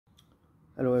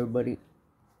Hello, everybody.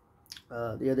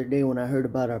 The other day when I heard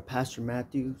about our Pastor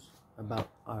Matthews,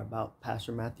 about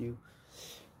Pastor Matthew,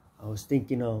 I was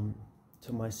thinking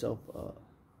to myself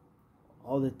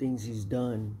all the things he's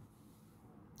done,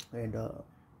 and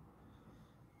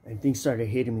things started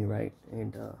hitting me, right,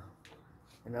 and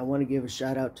I want to give a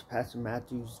shout out to Pastor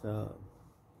Matthews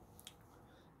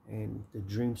and the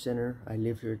Dream Center. I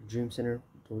live here at the Dream Center.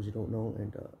 Those who don't know,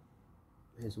 and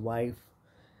his wife.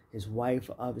 His wife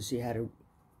obviously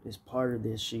is part of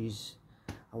this.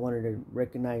 I wanted to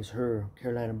recognize her,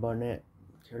 Caroline Barnett.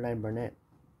 You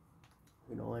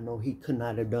know, I know he could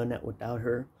not have done that without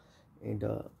her, and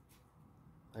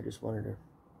I just wanted to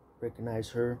recognize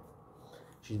her.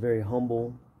 She's very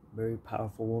humble, very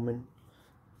powerful woman,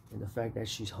 and the fact that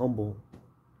she's humble,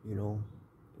 you know,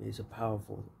 is a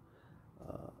powerful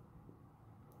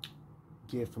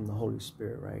gift from the Holy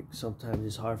Spirit, right? Sometimes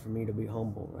it's hard for me to be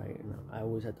humble, right? And I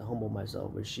always have to humble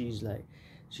myself, but she's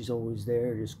always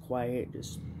there, just quiet,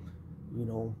 just, you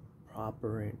know,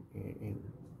 proper, and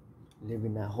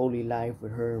living that holy life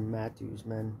with her and Matthews,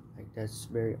 man. Like, that's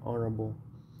very honorable,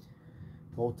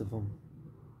 both of them.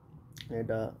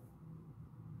 And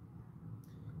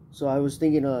so I was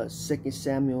thinking 2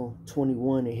 Samuel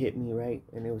 21, it hit me, right?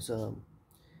 And it was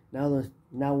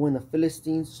now when the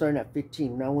Philistines, starting at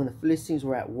 15, now when the Philistines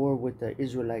were at war with the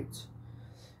Israelites,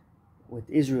 with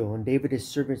Israel, and David his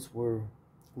servants were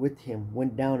with him,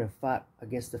 went down and fought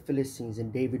against the Philistines,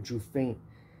 and David drew faint.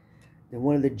 Then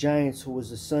one of the giants, who was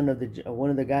the son of one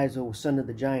of the guys who was son of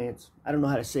the giants, I don't know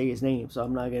how to say his name, so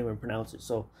I'm not going to even pronounce it.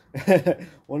 So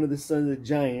one of the sons of the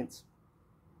giants,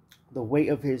 the weight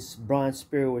of his bronze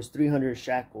spear was 300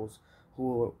 shekels,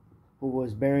 who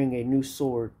was bearing a new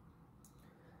sword,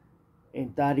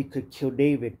 and thought he could kill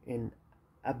David. And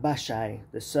Abishai,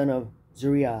 the son of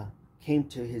Zeruiah, came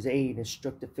to his aid and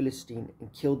struck the Philistine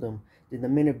and killed him. Then the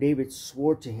men of David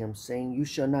swore to him, saying, "You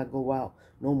shall not go out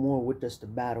no more with us to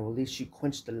battle, lest you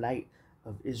quench the light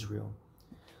of Israel."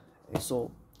 And so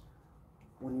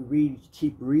when you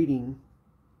keep reading,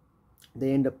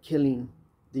 they end up killing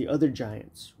the other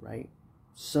giants, right?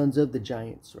 Sons of the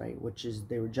giants, right?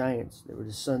 They were giants. They were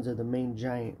the sons of the main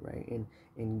giant, right?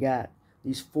 In Gath.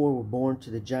 These four were born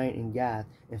to the giant in Gath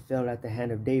and fell at the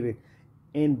hand of David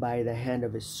and by the hand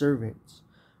of his servants,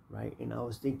 right? And I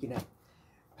was thinking that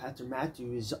Pastor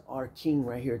Matthew is our king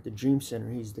right here at the Dream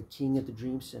Center. He's the king at the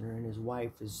Dream Center, and his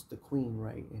wife is the queen,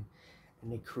 right?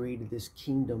 And they created this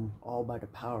kingdom all by the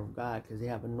power of God, because they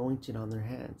have anointing on their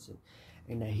hands,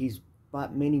 and that he's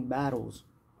fought many battles.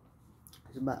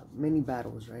 He's about many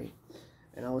battles, right?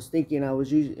 And I was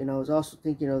also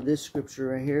thinking of this scripture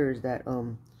right here, is that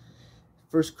 1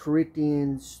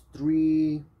 Corinthians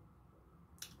 3,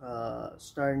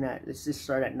 let's just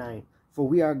start at 9. For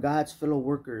we are God's fellow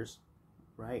workers,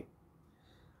 right?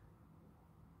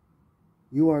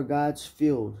 You are God's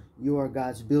field, you are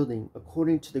God's building.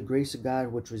 According to the grace of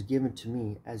God which was given to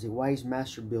me, as a wise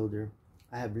master builder,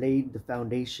 I have laid the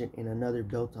foundation, and another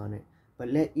built on it. But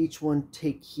let each one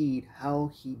take heed how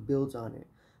he builds on it.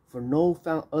 For no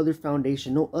other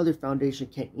foundation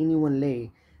can anyone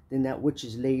lay than that which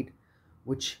is laid,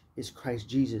 which is Christ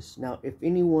Jesus. Now, if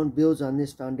anyone builds on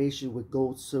this foundation with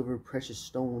gold, silver, precious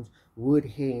stones, wood,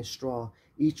 hay, and straw,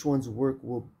 each one's work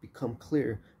will become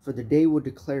clear, for the day will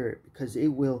declare it, because it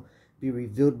will be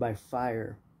revealed by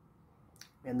fire,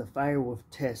 and the fire will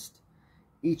test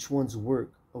each one's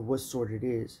work of what sort it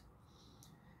is.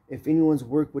 If anyone's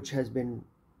work which has been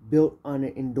built on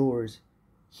it endures,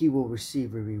 he will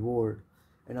receive a reward.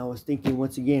 And I was thinking,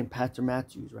 once again, Pastor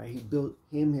Matthews, right? He built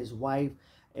him, his wife,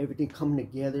 everything coming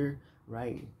together,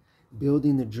 right?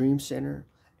 Building the Dream Center,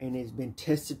 and it's been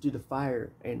tested through the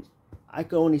fire. And I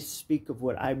can only speak of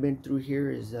what I've been through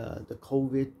here, is the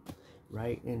COVID,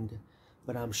 right?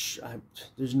 But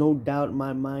there's no doubt in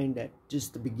my mind that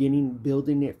just the beginning,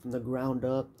 building it from the ground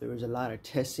up, there was a lot of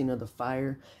testing of the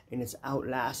fire, and it's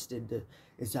outlasted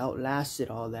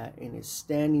all that, and it's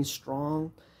standing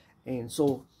strong. And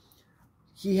so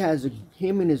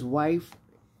him and his wife,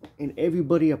 and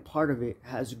everybody a part of it,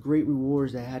 has great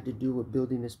rewards that had to do with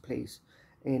building this place.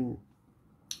 And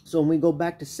so when we go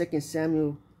back to 2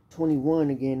 Samuel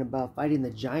 21 again, about fighting the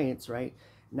giants, right?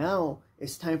 Now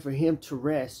it's time for him to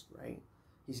rest, right?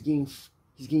 He's getting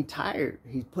tired.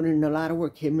 He's putting in a lot of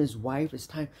work. Him and his wife. It's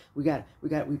time. We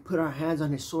put our hands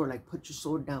on his sword. Like, put your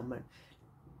sword down, man.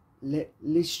 Let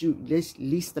least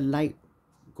the light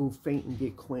go faint and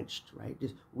get quenched, right?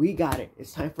 We got it.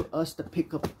 It's time for us to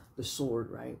pick up the sword,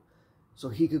 right? So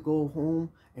he could go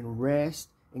home and rest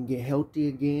and get healthy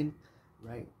again,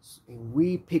 right? And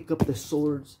we pick up the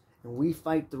swords and we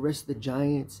fight the rest of the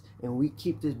giants, and we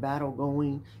keep this battle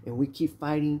going, and we keep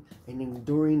fighting and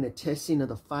enduring the testing of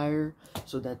the fire,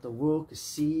 so that the world could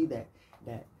see that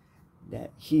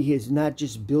he has not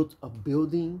just built a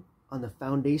building on the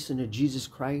foundation of Jesus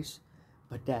Christ,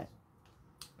 but that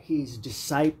he's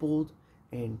discipled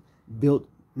and built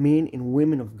men and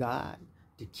women of God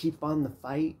to keep on the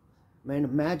fight. Man,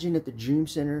 imagine if the Dream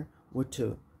Center were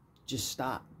to just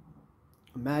stop.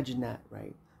 Imagine that,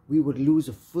 right? We would lose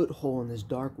a foothold in this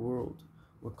dark world.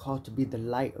 We're called to be the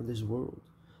light of this world,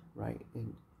 right?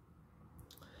 And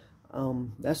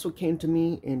that's what came to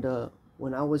me. And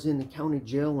when I was in the county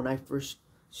jail, when I first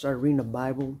started reading the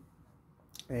Bible,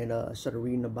 and I started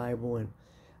reading the Bible, and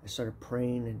I started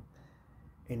praying,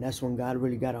 and that's when God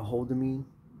really got a hold of me,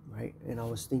 right? And I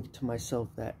was thinking to myself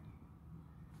that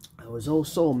I was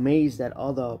also amazed at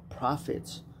all the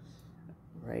prophets,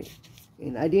 right?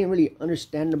 And I didn't really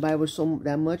understand the Bible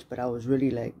that much, but I was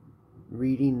really like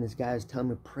reading. This guy was telling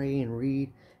me pray and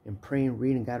read, and pray and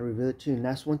read, and God revealed it to you. And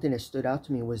that's one thing that stood out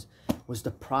to me was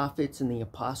the prophets and the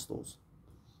apostles,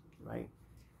 right?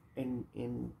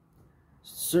 And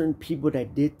certain people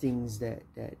that did things that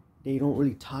they don't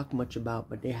really talk much about,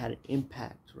 but they had an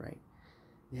impact, right?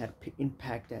 They had an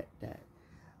impact that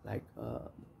like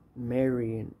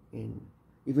Mary and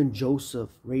even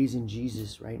Joseph raising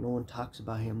Jesus, right? No one talks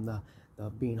about him, the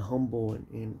being humble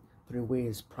and putting away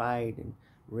his pride and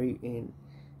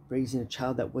raising a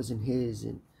child that wasn't his,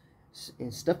 and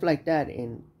stuff like that.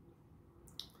 And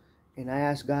I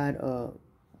asked God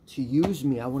to use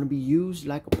me. I want to be used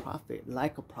like a prophet. I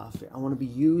want to be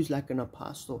used like an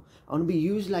apostle. I want to be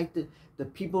used like the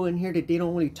people in here that they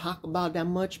don't really talk about that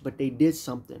much, but they did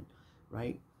something,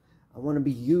 right? I want to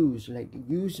be used, like,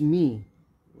 use me,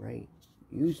 right?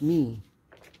 Use me,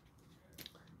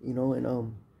 you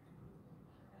know.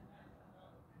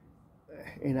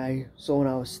 So when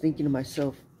I was thinking to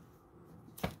myself,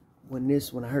 when I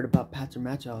heard about Pastor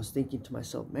Matthew, I was thinking to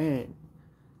myself, man,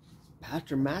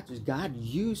 Pastor Matthews, God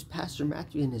used Pastor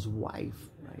Matthew and his wife,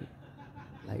 right?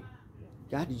 Like,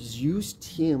 God just used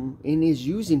him and is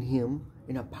using him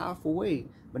in a powerful way.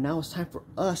 But now it's time for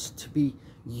us to be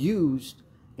used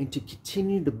and to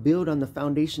continue to build on the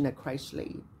foundation that Christ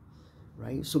laid,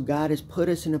 right? So God has put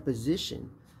us in a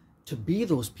position to be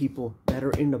those people that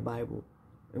are in the Bible.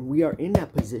 And we are in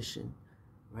that position,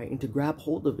 right? And to grab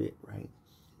hold of it, right?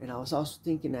 And I was also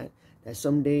thinking that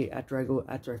someday after I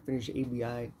finish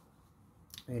ABI,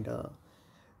 and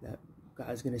that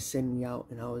God's gonna send me out.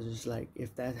 And I was just like,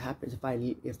 if that happens, if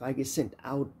I get sent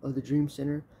out of the Dream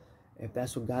Center, if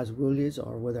that's what God's will is,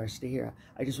 or whether I stay here,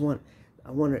 I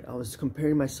was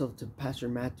comparing myself to Pastor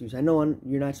Matthews. I know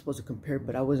you're not supposed to compare,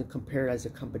 but I wasn't compared as a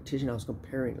competition. I was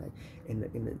comparing, like,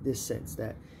 in this sense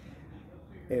that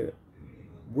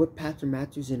what Pastor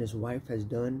Matthews and his wife has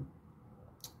done,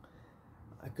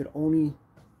 it would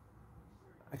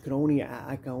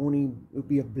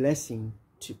be a blessing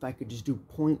if I could just do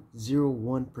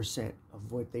 0.01%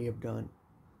 of what they have done,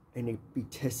 and it be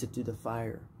tested through the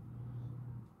fire.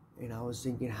 And I was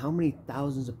thinking, how many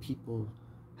thousands of people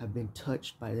have been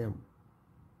touched by them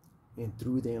and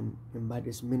through them and by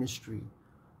this ministry?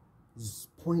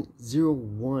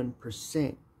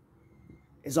 0.01%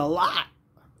 is a lot.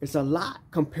 It's a lot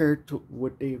compared to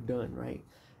what they've done, right?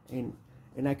 And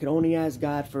I could only ask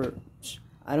God for,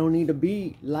 I don't need to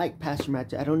be like Pastor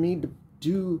Matthew. I don't need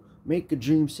to make a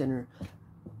Dream Center.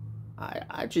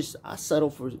 I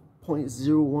settle for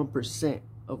 0.01%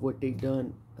 of what they've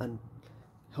done on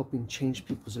helping change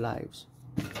people's lives.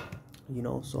 You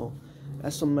know, so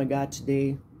that's something I got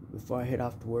today. Before I head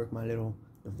off to work, my little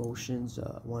devotions.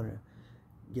 I want to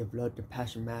give love to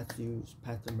Pastor Matthews,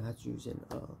 and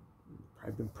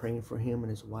I've been praying for him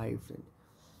and his wife,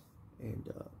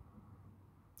 and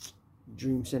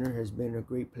Dream Center has been a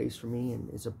great place for me, and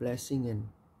it's a blessing. And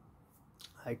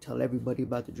I tell everybody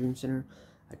about the Dream Center.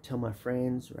 I tell my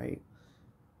friends, right?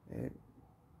 And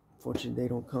fortunately, they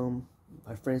don't come.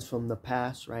 My friends from the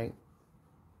past, right?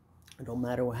 It don't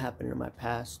matter what happened in my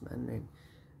past, man. And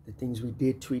the things we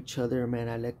did to each other, man,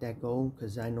 I let that go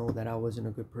because I know that I wasn't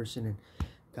a good person, and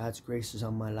God's grace is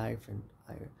on my life. And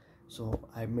so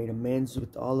I made amends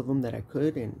with all of them that I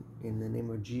could, and in the name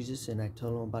of Jesus, and I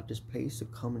tell them about this place to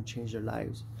come and change their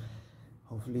lives.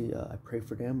 Hopefully, I pray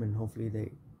for them, and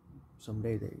hopefully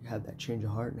someday they have that change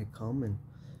of heart and they come,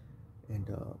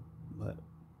 but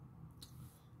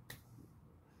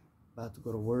about to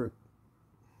go to work.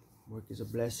 Work is a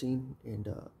blessing, and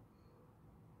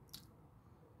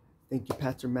thank you,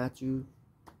 Pastor Matthews,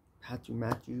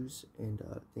 and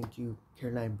thank you,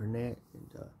 Caroline Barnett,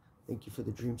 and thank you for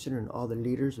the Dream Center and all the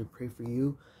leaders. We pray for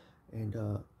you, and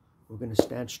we're going to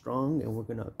stand strong, and we're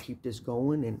going to keep this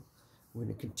going, and we're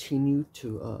going to continue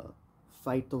to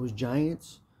fight those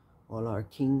giants while our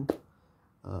King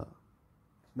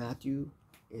Matthew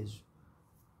is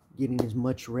getting as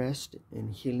much rest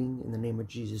and healing in the name of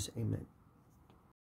Jesus. Amen.